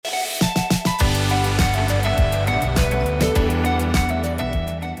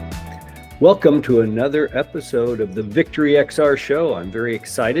Welcome to another episode of the Victory XR Show. I'm very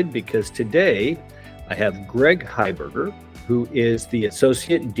excited because today I have Greg Heiberger, who is the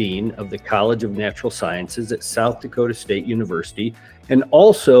Associate Dean of the College of Natural Sciences at South Dakota State University, and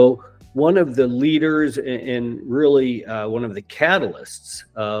also one of the leaders and really one of the catalysts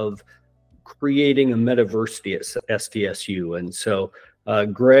of creating a metaversity at SDSU. And so,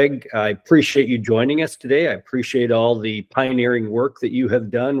 Greg, I appreciate you joining us today. I appreciate all the pioneering work that you have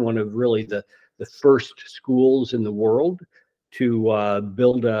done, one of really the first schools in the world to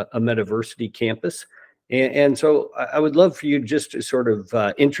build a metaversity campus. And so I would love for you just to sort of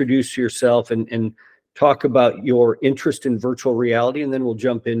introduce yourself and talk about your interest in virtual reality, and then we'll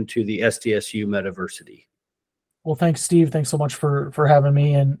jump into the SDSU metaversity. Well, thanks, Steve. Thanks so much for having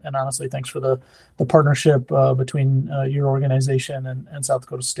me, and honestly, thanks for the partnership between your organization and South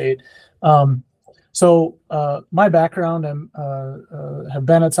Dakota State. So my background, have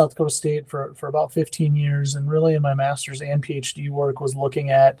been at South Dakota State for about 15 years, and really in my master's and PhD work was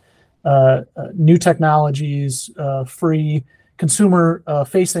looking at new technologies, free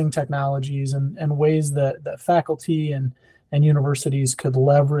consumer-facing technologies, and ways that faculty and universities could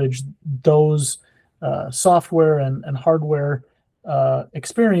leverage those software and hardware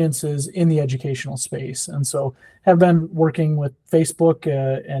experiences in the educational space. And so have been working with Facebook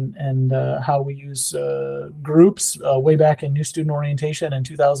and how we use groups way back in New Student Orientation in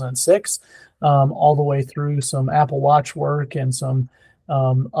 2006, all the way through some Apple Watch work and some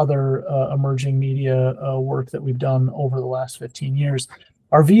other emerging media work that we've done over the last 15 years.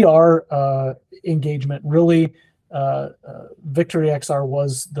 Our VR engagement really, Victory XR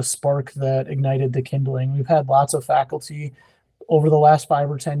was the spark that ignited the kindling. We've had lots of faculty over the last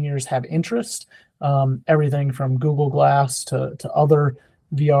 5 or 10 years have interest, everything from Google Glass to other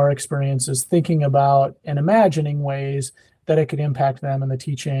VR experiences, thinking about and imagining ways that it could impact them in the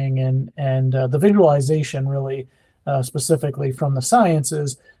teaching and the visualization, really specifically from the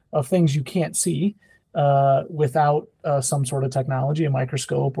sciences of things you can't see without some sort of technology, a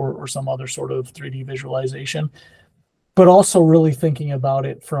microscope or some other sort of 3D visualization, but also really thinking about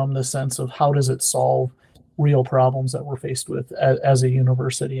it from the sense of how does it solve real problems that we're faced with as a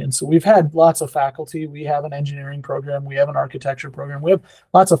university. And so we've had lots of faculty. We have an engineering program. We have an architecture program. We have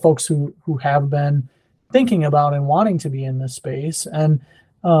lots of folks who have been thinking about and wanting to be in this space. And,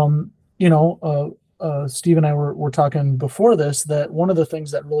 Steve and I were talking before this, that one of the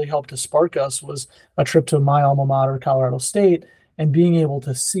things that really helped to spark us was a trip to my alma mater, Colorado State, and being able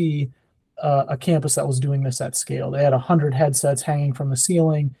to see a campus that was doing this at scale. They had 100 headsets hanging from the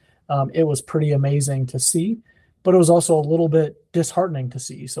ceiling. It was pretty amazing to see, but it was also a little bit disheartening to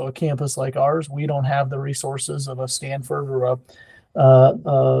see. So a campus like ours, we don't have the resources of a Stanford or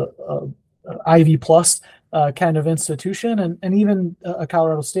a Ivy Plus kind of institution, and even a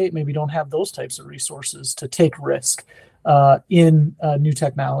Colorado State maybe don't have those types of resources to take risk in new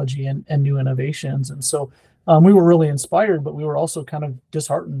technology and new innovations. And so we were really inspired, but we were also kind of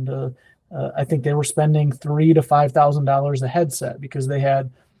disheartened. I think they were spending $3,000 to $5,000 a headset because they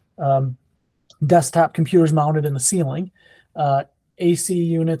had desktop computers mounted in the ceiling, AC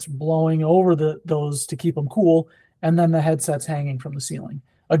units blowing over those to keep them cool, and then the headsets hanging from the ceiling.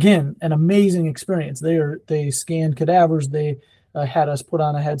 Again, an amazing experience. They scanned cadavers. They had us put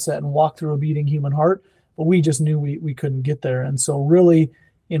on a headset and walk through a beating human heart, but we just knew we couldn't get there. And so really,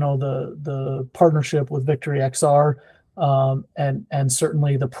 the partnership with Victory XR, and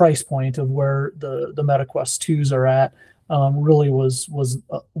certainly the price point of where the MetaQuest 2s are at, really was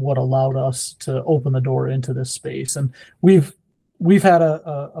what allowed us to open the door into this space. And we've had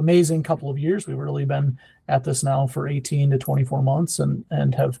a amazing couple of years. We've really been at this now for 18 to 24 months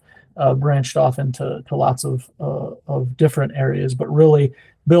and have branched off into lots of different areas, but really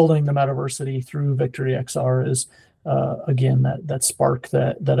building the metaversity through Victory XR is again that spark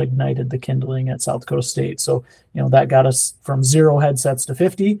that ignited the kindling at South Dakota State. So that got us from 0 headsets to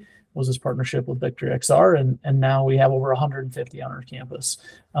 50 was this partnership with Victory XR, and now we have over 150 on our campus,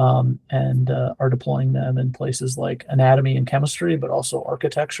 and are deploying them in places like anatomy and chemistry, but also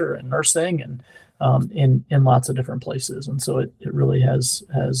architecture and nursing, and in lots of different places. And so it really has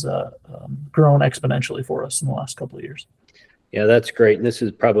grown exponentially for us in the last couple of years. Yeah, that's great. And this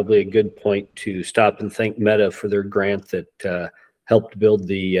is probably a good point to stop and thank Meta for their grant that helped build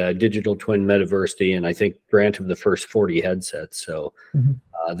the digital twin metaversity, and I think grant of the first 40 headsets. So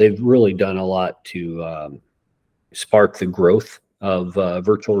they've really done a lot to spark the growth of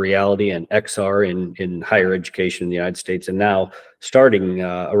virtual reality and XR in higher education in the United States, and now starting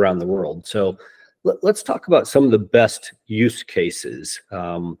around the world. So let's talk about some of the best use cases.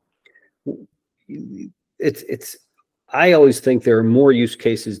 It's I always think there are more use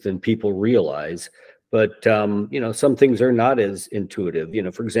cases than people realize, but some things are not as intuitive.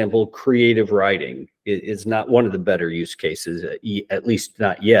 For example, creative writing is not one of the better use cases, at least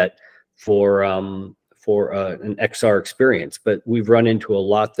not yet, for an XR experience. But we've run into a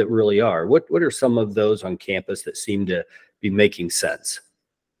lot that really are. What are some of those on campus that seem to be making sense?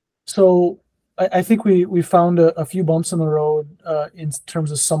 So I think we found a few bumps in the road in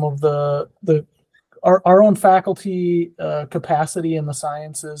terms of some of our own faculty capacity in the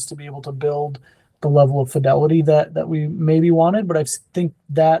sciences to be able to build the level of fidelity that we maybe wanted, but I think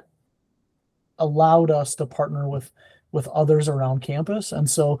that allowed us to partner with others around campus. And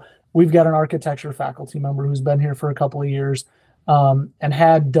so we've got an architecture faculty member who's been here for a couple of years, and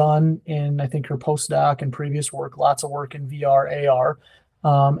had done in, I think, her postdoc and previous work, lots of work in VR, AR.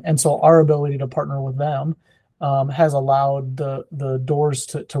 And so our ability to partner with them has allowed the doors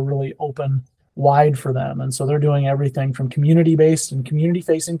to really open wide for them. And so they're doing everything from community-based and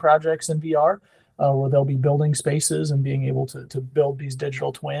community-facing projects in VR, where they'll be building spaces and being able to build these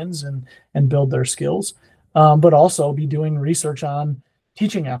digital twins and build their skills, but also be doing research on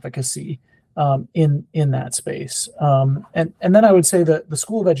teaching efficacy in that space. And then I would say that the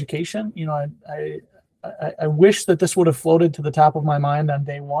School of Education, I wish that this would have floated to the top of my mind on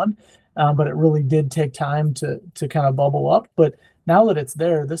day one, but it really did take time to kind of bubble up. But now that it's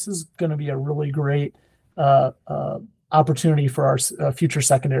there, this is going to be a really great opportunity for our future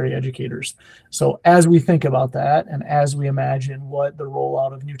secondary educators. So as we think about that, and as we imagine what the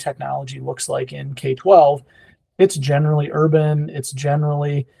rollout of new technology looks like in K-12, it's generally urban, it's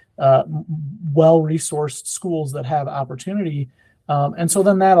generally well-resourced schools that have opportunity. And so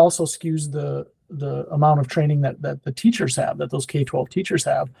then that also skews the amount of training that the teachers have, that those K-12 teachers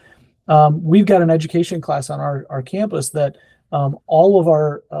have. We've got an education class on our campus that all of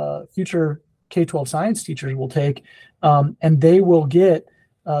our future K-12 science teachers will take, and they will get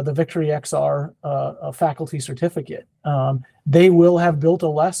the Victory XR faculty certificate. They will have built a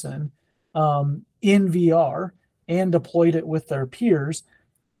lesson in VR and deployed it with their peers.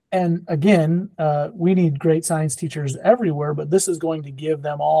 And again, we need great science teachers everywhere, but this is going to give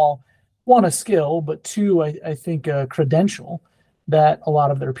them all, one, a skill, but two, I think a credential that a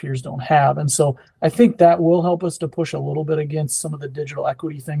lot of their peers don't have. And so I think that will help us to push a little bit against some of the digital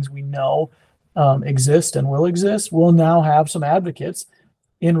equity things we know exist and will exist. We'll now have some advocates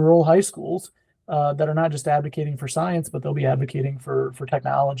in rural high schools that are not just advocating for science, but they'll be advocating for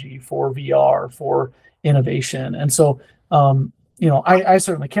technology, for VR, for innovation. And so, I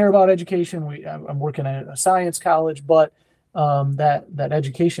certainly care about education. I'm working at a science college, but that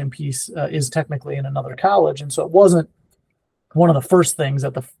education piece is technically in another college. And so it wasn't one of the first things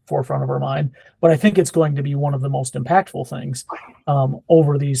at the forefront of our mind, but I think it's going to be one of the most impactful things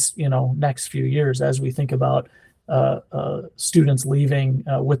over these, next few years as we think about students leaving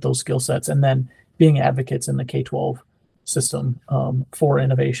with those skill sets and then being advocates in the K-12 system for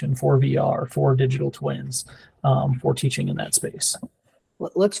innovation, for VR, for digital twins, for teaching in that space.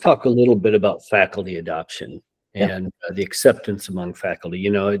 Let's talk a little bit about faculty adoption and the acceptance among faculty.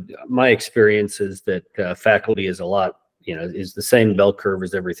 My experience is that faculty is a lot, is the same bell curve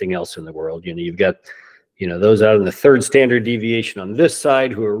as everything else in the world. You've got, those out in the third standard deviation on this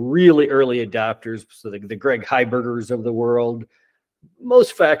side who are really early adopters. So the Greg Heibergers of the world.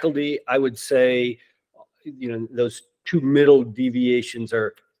 Most faculty, I would say, those two middle deviations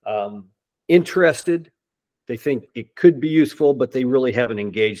are interested. They think it could be useful, but they really haven't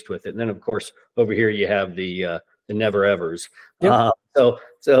engaged with it. And then, of course, over here you have the never evers. Yep.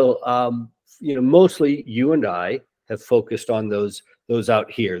 Mostly you and I have focused on those out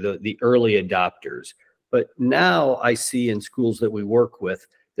here, the early adopters. But now I see in schools that we work with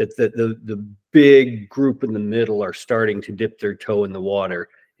that the big group in the middle are starting to dip their toe in the water.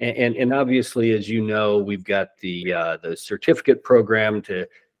 And obviously, as you know, we've got the certificate program to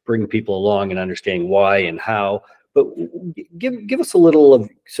bring people along and understanding why and how. But give us a little of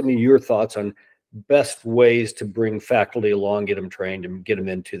some of your thoughts on best ways to bring faculty along, get them trained, and get them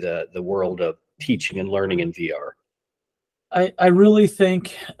into the world of teaching and learning in VR. I really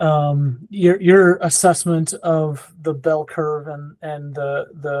think your assessment of the bell curve and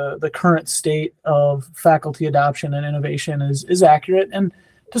the current state of faculty adoption and innovation is accurate, and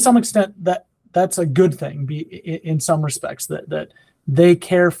to some extent that's a good thing. In some respects, that they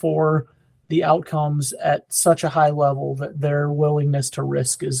care for the outcomes at such a high level that their willingness to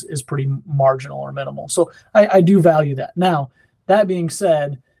risk is pretty marginal or minimal. So I do value that. Now, that being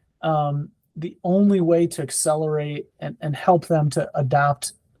said, the only way to accelerate and help them to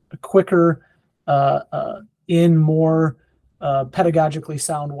adopt quicker in more pedagogically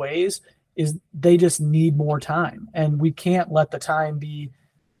sound ways is they just need more time, and we can't let the time be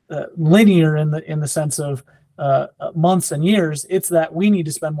linear in the sense of months and years. It's that we need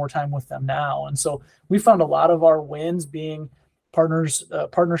to spend more time with them now. And so we found a lot of our wins being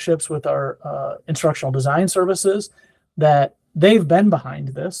partnerships with our instructional design services, that they've been behind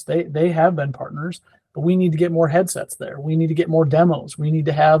this. They have been partners, but we need to get more headsets there. We need to get more demos. We need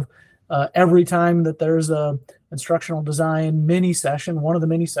to have every time that there's a instructional design mini session, one of the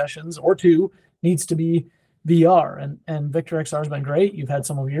mini sessions or two needs to be VR, and Victor XR has been great. You've had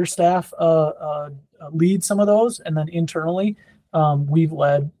some of your staff lead some of those, and then internally we've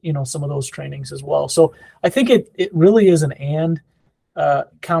led some of those trainings as well. So I think it really is an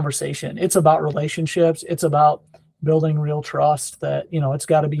conversation. It's about relationships. It's about building real trust. That it's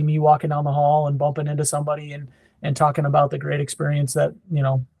got to be me walking down the hall and bumping into somebody and talking about the great experience that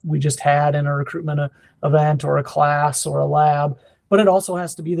we just had in a recruitment event or a class or a lab. But it also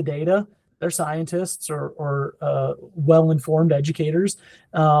has to be the data. They're scientists or well-informed educators.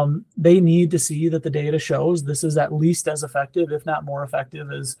 They need to see that the data shows this is at least as effective, if not more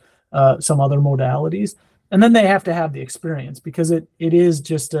effective, as some other modalities. And then they have to have the experience, because it is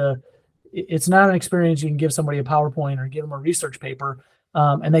just it's not an experience you can give somebody a PowerPoint or give them a research paper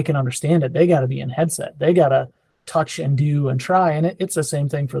and they can understand it. They got to be in headset. They got to touch and do and try. And it's the same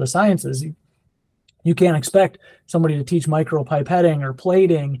thing for the sciences. You can't expect somebody to teach micropipetting or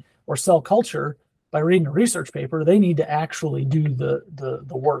plating or cell culture by reading a research paper. They need to actually do the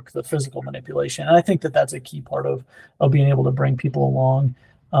work, the physical manipulation. And I think that's a key part of being able to bring people along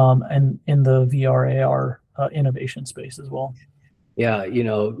and in the VR AR innovation space as well. Yeah,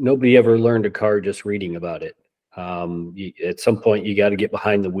 nobody ever learned a car just reading about it. At some point, you got to get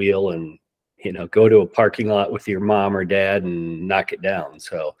behind the wheel and go to a parking lot with your mom or dad and knock it down.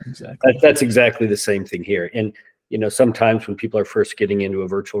 So exactly. That's exactly the same thing here. And sometimes when people are first getting into a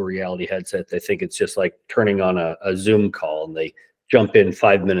virtual reality headset, they think it's just like turning on a Zoom call and they jump in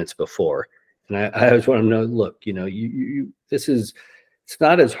 5 minutes before. And I always want to know, look, it's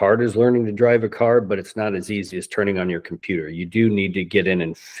not as hard as learning to drive a car, but it's not as easy as turning on your computer. You do need to get in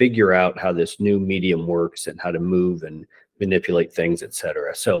and figure out how this new medium works and how to move and manipulate things, et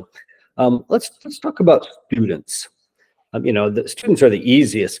cetera. So let's talk about students. The students are the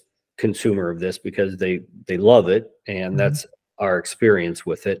easiest consumer of this because they love it, and that's our experience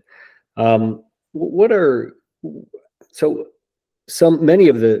with it. Many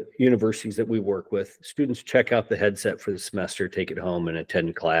of the universities that we work with, students check out the headset for the semester, take it home and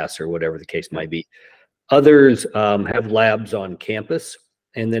attend class or whatever the case might be. Others have labs on campus,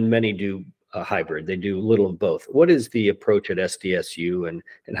 and then many do a hybrid. They do a little of both. What is the approach at SDSU, and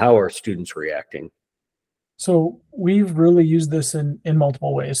how are students reacting? So we've really used this in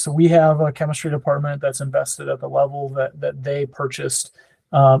multiple ways. So we have a chemistry department that's invested at the level that they purchased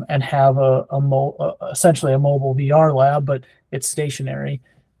and have essentially a mobile VR lab, but it's stationary.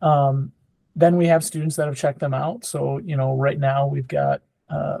 Then we have students that have checked them out. So, right now we've got,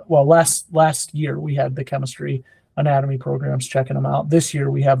 last year we had the chemistry anatomy programs checking them out. This year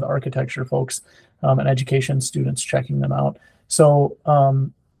we have the architecture folks and education students checking them out. So,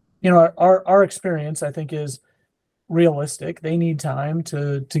 our experience, I think, is realistic. They need time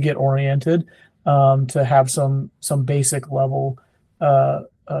to get oriented, to have some basic level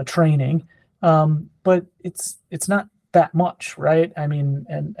training, but it's not that much, right? I mean,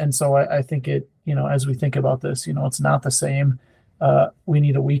 and so I think as we think about this, it's not the same. We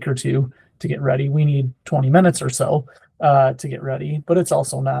need a week or two to get ready. We need 20 minutes or so to get ready, but it's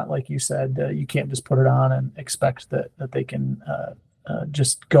also not, like you said, you can't just put it on and expect that they can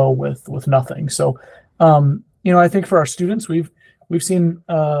just go with nothing. So, I think for our students, we've seen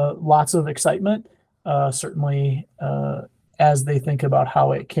lots of excitement, certainly as they think about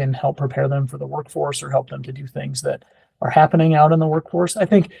how it can help prepare them for the workforce or help them to do things that are happening out in the workforce. I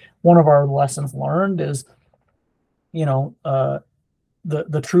think one of our lessons learned is,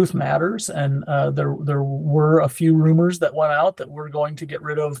 the truth matters, and there were a few rumors that went out that we're going to get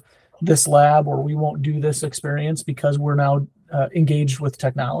rid of this lab or we won't do this experience because we're now engaged with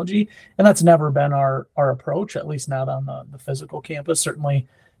technology, and that's never been our approach, at least not on the physical campus. Certainly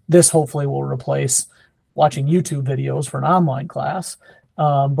this hopefully will replace watching YouTube videos for an online class,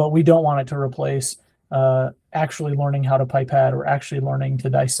 but we don't want it to replace actually learning how to pipette or actually learning to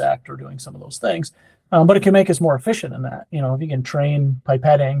dissect or doing some of those things. But it can make us more efficient in that. If you can train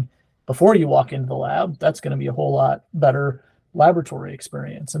pipetting before you walk into the lab, that's going to be a whole lot better laboratory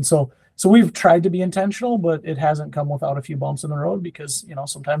experience. And so we've tried to be intentional, but it hasn't come without a few bumps in the road because,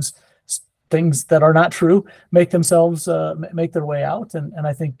 sometimes things that are not true make themselves make their way out. And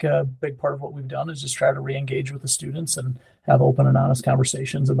I think a big part of what we've done is just try to re-engage with the students and have open and honest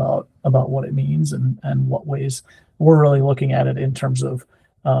conversations about what it means and what ways we're really looking at it in terms of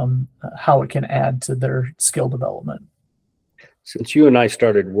how it can add to their skill development. Since you and I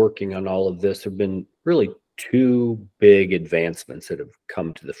started working on all of this, there have been really two big advancements that have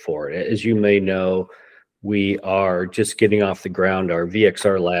come to the fore. As you may know, we are just getting off the ground our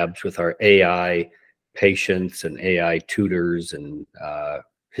VXR labs with our AI patients and AI tutors and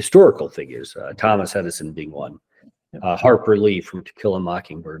historical figures, Thomas Edison being one, Harper Lee from To Kill a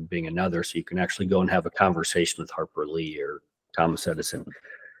Mockingbird being another. So you can actually go and have a conversation with Harper Lee or Thomas Edison.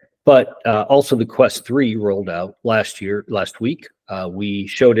 But also the Quest 3 rolled out last week. We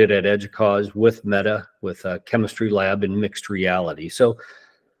showed it at EDUCAUSE with Meta, with a chemistry lab and mixed reality. So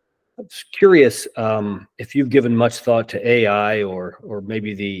I'm just curious if you've given much thought to AI or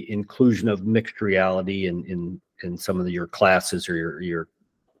maybe the inclusion of mixed reality in some of your classes or your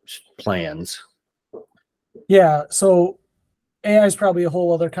plans. Yeah, so AI is probably a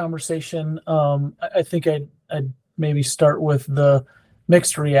whole other conversation. I think I'd maybe start with the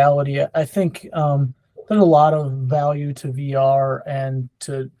mixed reality. I think there's a lot of value to VR and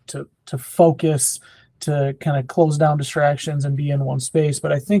to focus, to kind of close down distractions and be in one space.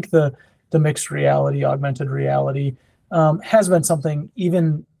 But I think the mixed reality, augmented reality, has been something,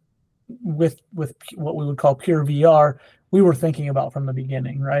 even with what we would call pure VR, we were thinking about from the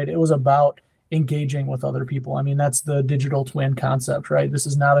beginning, right? It was about engaging with other people. I mean, that's the digital twin concept, right? This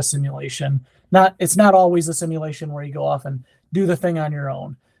is not a simulation. It's not always a simulation where you go off and do the thing on your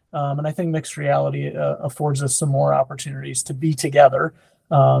own. And I think mixed reality affords us some more opportunities to be together,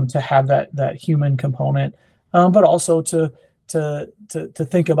 to have that human component, but also to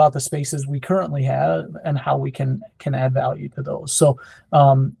think about the spaces we currently have and how we can add value to those. So,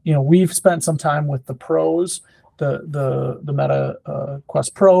 we've spent some time with the pros, the Meta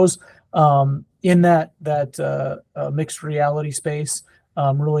Quest Pros, in that mixed reality space,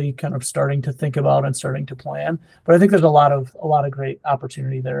 really kind of starting to think about and starting to plan. But I think there's a lot of great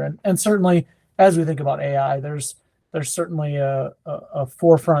opportunity there, and certainly as we think about AI, there's certainly a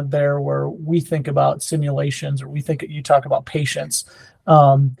forefront there where we think about simulations, or you talk about patience,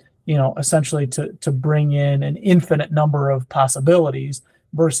 essentially to bring in an infinite number of possibilities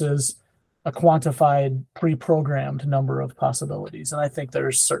versus a quantified pre-programmed number of possibilities. And I think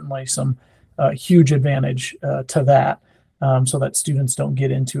there's certainly some huge advantage to that, so that students don't get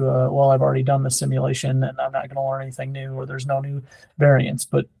into I've already done the simulation and I'm not going to learn anything new, or there's no new variants.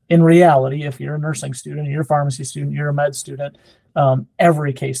 But in reality, if you're a nursing student, you're a pharmacy student, you're a med student,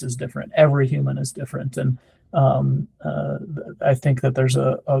 every case is different. Every human is different. And I think that there's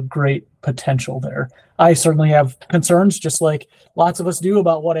a great potential there. I certainly have concerns, just like lots of us do,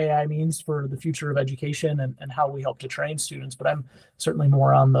 about what AI means for the future of education and how we help to train students. But I'm certainly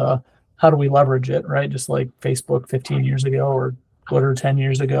more on the how do we leverage it, right? Just like Facebook 15 years ago, or Twitter 10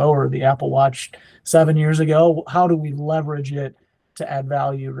 years ago, or the Apple Watch 7 years ago. How do we leverage it to add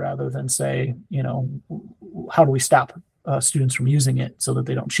value, rather than say, how do we stop students from using it so that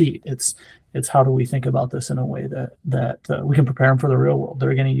they don't cheat? It's how do we think about this in a way that we can prepare them for the real world.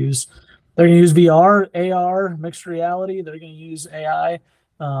 They're going to use VR, AR, mixed reality. They're going to use AI.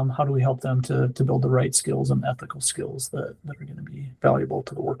 How do we help them to build the right skills and ethical skills that are going to be valuable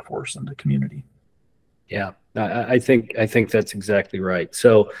to the workforce and the community? Yeah, I think that's exactly right.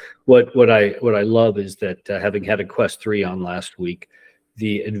 So what I love is that having had a Quest 3 on last week,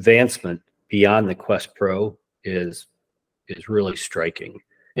 the advancement beyond the Quest Pro is really striking.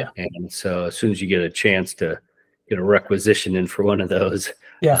 Yeah. And so as soon as you get a chance to get a requisition in for one of those,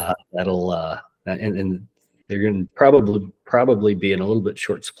 that'll and they're going to probably be in a little bit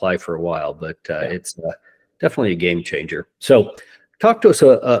short supply for a while, but it's definitely a game changer. So talk to us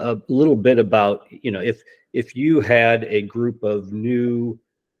a little bit about, if you had a group of new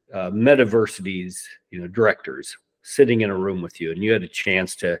metaversities, directors sitting in a room with you, and you had a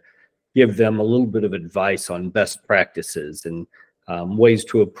chance to give them a little bit of advice on best practices and ways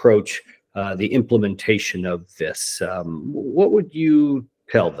to approach the implementation of this, what would you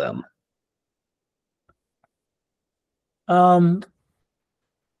tell them?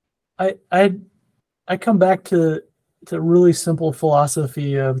 I come back to really simple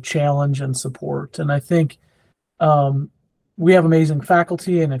philosophy of challenge and support. And I think we have amazing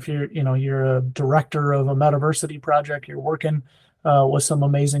faculty, and if you're a director of a metaversity project, you're working with some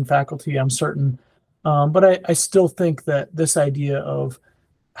amazing faculty, I'm certain. But I still think that this idea of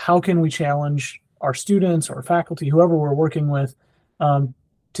how can we challenge our students or faculty, whoever we're working with,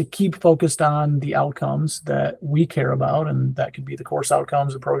 to keep focused on the outcomes that we care about, and that could be the course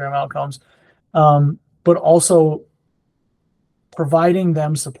outcomes, the program outcomes, but also providing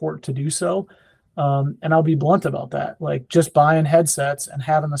them support to do so. And I'll be blunt about that. Like, just buying headsets and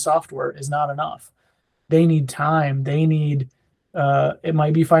having the software is not enough. They need time. They need, it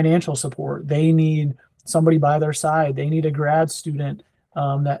might be financial support. They need somebody by their side. They need a grad student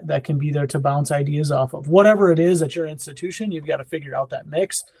that can be there to bounce ideas off of. Whatever it is at your institution, you've got to figure out that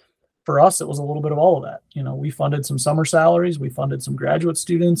mix. For us, it was a little bit of all of that. We funded some summer salaries, we funded some graduate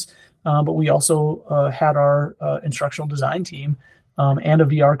students, but we also had our instructional design team and a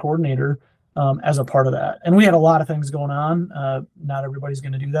VR coordinator as a part of that. And we had a lot of things going on. Not everybody's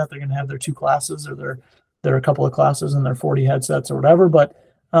going to do that. They're going to have their 2 classes or their a couple of classes and their 40 headsets or whatever. But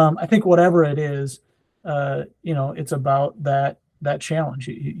I think whatever it is, it's about that challenge.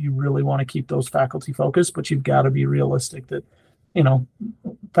 You really want to keep those faculty focused, but you've got to be realistic that,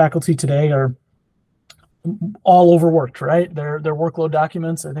 faculty today are all overworked, right? Their workload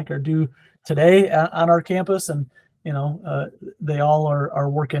documents, I think, are due today on our campus, and they all are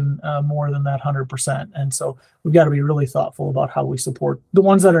working more than that 100%. And so we've got to be really thoughtful about how we support the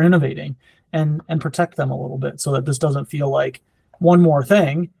ones that are innovating and protect them a little bit, so that this doesn't feel like one more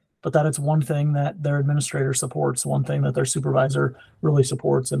thing, but that it's one thing that their administrator supports, one thing that their supervisor really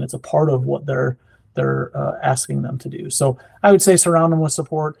supports, and it's a part of what they're asking them to do. So I would say surround them with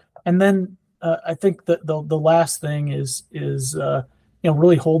support. And then I think that the last thing is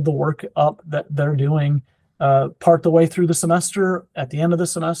really hold the work up that they're doing part the way through the semester, at the end of the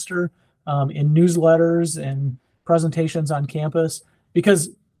semester, in newsletters and presentations on campus, because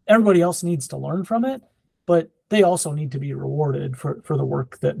everybody else needs to learn from it, but they also need to be rewarded for the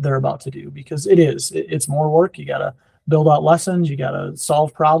work that they're about to do, because it's more work. You got to build out lessons, you got to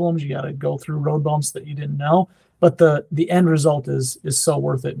solve problems, you got to go through road bumps that you didn't know, but the end result is so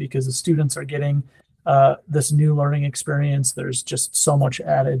worth it, because the students are getting this new learning experience. There's just so much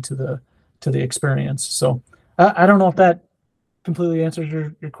added to the experience. So I don't know if that completely answers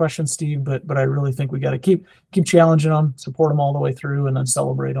your question, Steve, but I really think we got to keep challenging them, support them all the way through, and then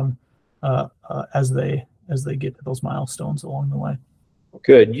celebrate them as they get to those milestones along the way.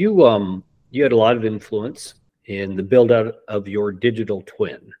 Good. You had a lot of influence in the build out of your digital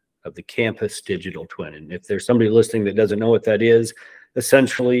twin, of the campus digital twin. And if there's somebody listening that doesn't know what that is,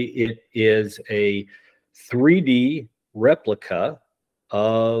 essentially it is a 3D replica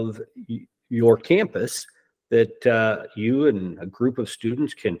of your campus that you and a group of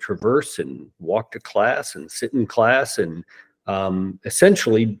students can traverse and walk to class and sit in class. And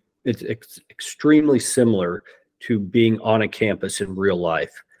essentially it's extremely similar to being on a campus in real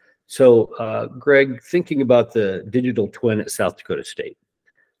life. So, Greg, thinking about the digital twin at South Dakota State,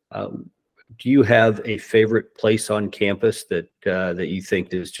 do you have a favorite place on campus that you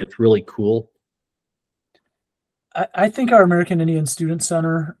think is just really cool? I think our American Indian Student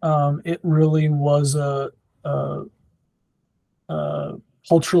Center, it really was a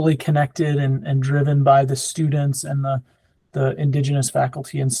culturally connected and driven by the students and the Indigenous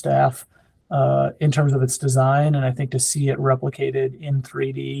faculty and staff in terms of its design. And I think to see it replicated in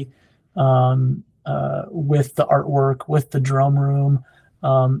 3D with the artwork, with the drum room,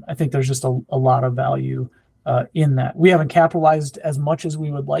 I think there's just a lot of value in that. We haven't capitalized as much as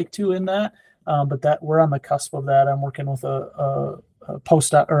we would like to in that, but that we're on the cusp of that. I'm working with a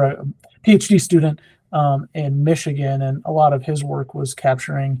postdoc or a PhD student in Michigan, and a lot of his work was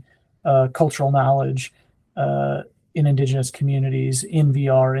capturing cultural knowledge in Indigenous communities in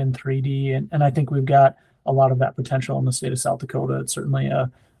VR, in 3D, and I think we've got a lot of that potential in the state of South Dakota. It's certainly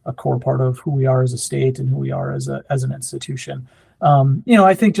a core part of who we are as a state and who we are as an institution.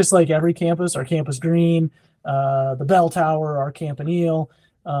 I think just like every campus, our Campus Green, the Bell Tower, our Campanile,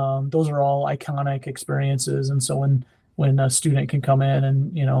 those are all iconic experiences. And so when a student can come in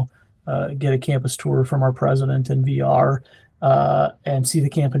and get a campus tour from our president in VR and see the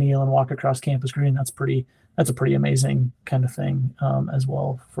Campanile and walk across Campus Green, that's a pretty amazing kind of thing as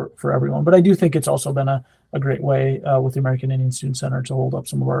well for everyone. But I do think it's also been a great way with the American Indian Student Center to hold up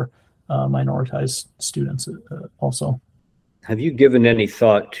some of our minoritized students also. Have you given any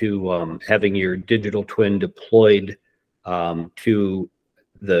thought to having your digital twin deployed to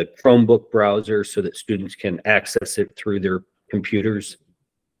the Chromebook browser so that students can access it through their computers?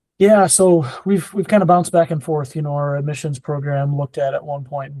 Yeah, so we've kind of bounced back and forth. Our admissions program looked at one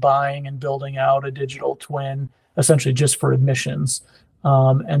point buying and building out a digital twin essentially just for admissions.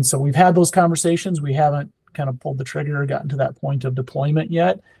 And so we've had those conversations. We haven't kind of pulled the trigger or gotten to that point of deployment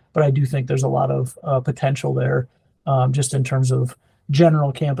yet, but I do think there's a lot of potential there just in terms of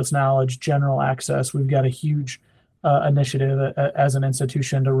general campus knowledge, general access. We've got a huge initiative as an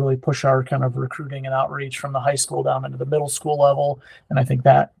institution to really push our kind of recruiting and outreach from the high school down into the middle school level. And I think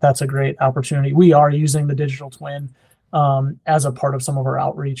that's a great opportunity. We are using the digital twin as a part of some of our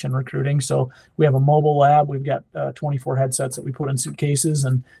outreach and recruiting. So we have a mobile lab. We've got 24 headsets that we put in suitcases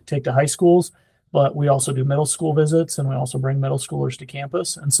and take to high schools, but we also do middle school visits, and we also bring middle schoolers to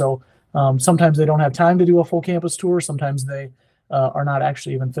campus. And so sometimes they don't have time to do a full campus tour. Sometimes they are not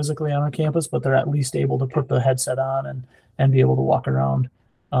actually even physically on our campus, but they're at least able to put the headset on and be able to walk around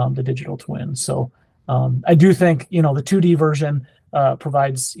the digital twin. So I do think, the 2D version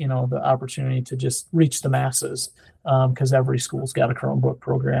provides, the opportunity to just reach the masses, because every school's got a Chromebook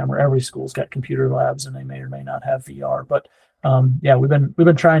program, or every school's got computer labs, and they may or may not have VR. But we've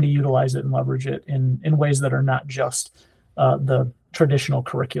been trying to utilize it and leverage it in ways that are not just the traditional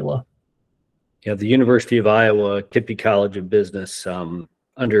curricula. Yeah, the University of Iowa Tippie College of Business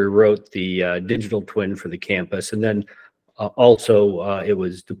underwrote the digital twin for the campus, and then also it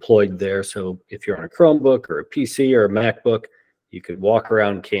was deployed there. So if you're on a Chromebook or a PC or a MacBook, you could walk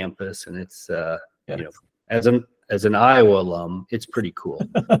around campus, and it's as an Iowa alum, it's pretty cool.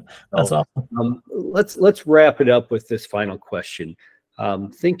 That's awesome. Let's wrap it up with this final question.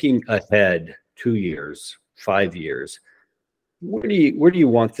 Thinking ahead 2 years, 5 years. Where do you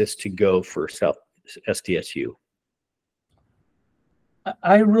want this to go for South SDSU?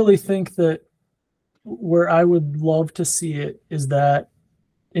 I really think that where I would love to see it is that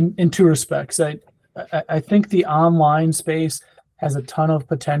in two respects. I think the online space has a ton of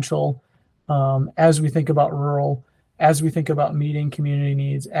potential as we think about rural, as we think about meeting community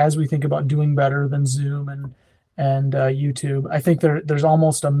needs, as we think about doing better than Zoom and YouTube. I think there's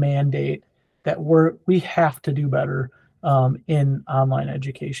almost a mandate that we have to do better in online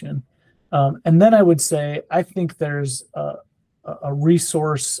education. And then I would say, I think there's a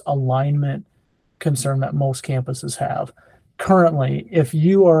resource alignment concern that most campuses have. Currently, if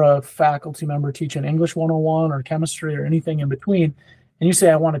you are a faculty member teaching English 101 or chemistry or anything in between, and you say,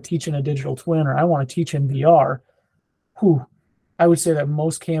 I want to teach in a digital twin, or I want to teach in VR, I would say that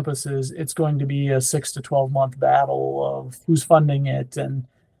most campuses, it's going to be a 6 to 12 month battle of who's funding it.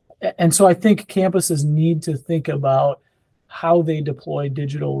 And so I think campuses need to think about how they deploy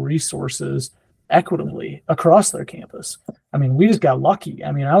digital resources equitably across their campus. I mean, we just got lucky.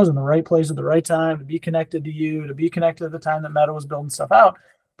 I mean, I was in the right place at the right time to be connected to you, to be connected at the time that Meta was building stuff out.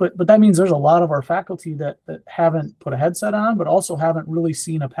 But that means there's a lot of our faculty that haven't put a headset on, but also haven't really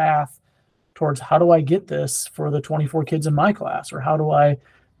seen a path towards how do I get this for the 24 kids in my class, or how do I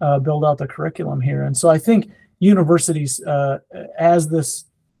build out the curriculum here? And so I think universities, as the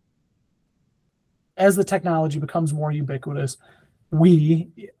technology becomes more ubiquitous,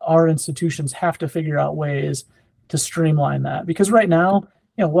 our institutions have to figure out ways to streamline that. Because right now,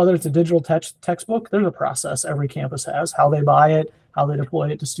 whether it's a digital textbook, there's a process every campus has, how they buy it, how they deploy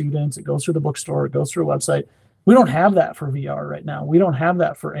it to students. It goes through the bookstore, it goes through a website. We don't have that for VR right now. We don't have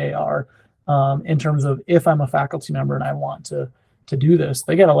that for AR in terms of, if I'm a faculty member and I want to do this,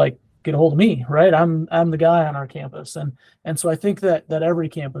 they got to get a hold of me, right? I'm the guy on our campus. And so I think that every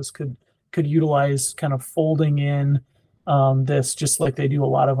campus could utilize kind of folding in this, just like they do a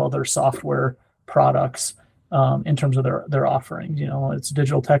lot of other software products in terms of their offerings. It's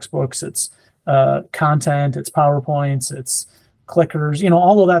digital textbooks, it's content, it's PowerPoints, it's clickers.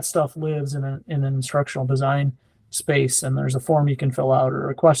 All of that stuff lives in an instructional design space, and there's a form you can fill out, or a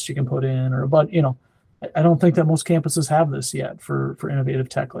request you can put in, but I don't think that most campuses have this yet for innovative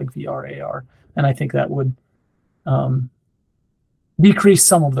tech like VR, AR, and I think that would decrease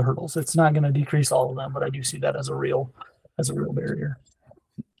some of the hurdles. It's not going to decrease all of them, but I do see that as a real barrier.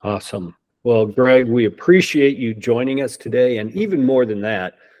 Awesome. Well, Greg, we appreciate you joining us today, and even more than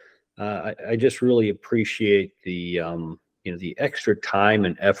that, I just really appreciate the the extra time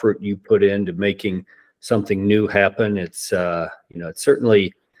and effort you put into making something new happen. It's it's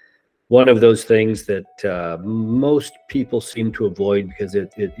certainly one of those things that most people seem to avoid, because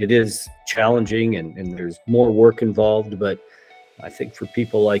it is challenging and there's more work involved. But I think for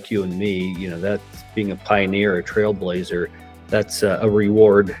people like you and me, that's being a pioneer, a trailblazer, that's a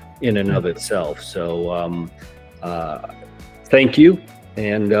reward in and of itself. So thank you.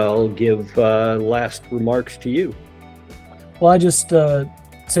 And I'll give last remarks to you. Well, I just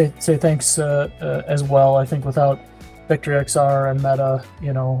say thanks as well. I think without Victory XR and Meta,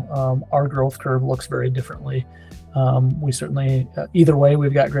 our growth curve looks very differently. We certainly, either way,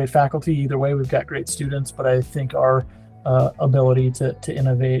 we've got great faculty. Either way, we've got great students. But I think our ability to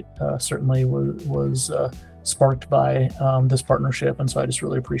innovate certainly was sparked by this partnership. And so I just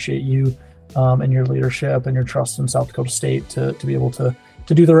really appreciate you and your leadership and your trust in South Dakota State to be able to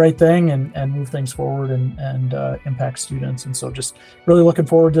do the right thing and move things forward and impact students. And so just really looking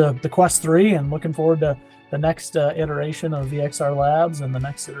forward to the Quest 3 and looking forward to the next iteration of VXR Labs and the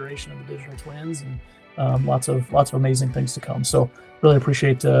next iteration of the Digital Twins, and lots of amazing things to come. So really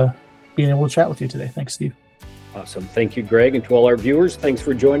appreciate being able to chat with you today. Thanks, Steve. Awesome. Thank you, Greg. And to all our viewers, thanks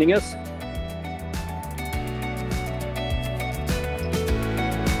for joining us.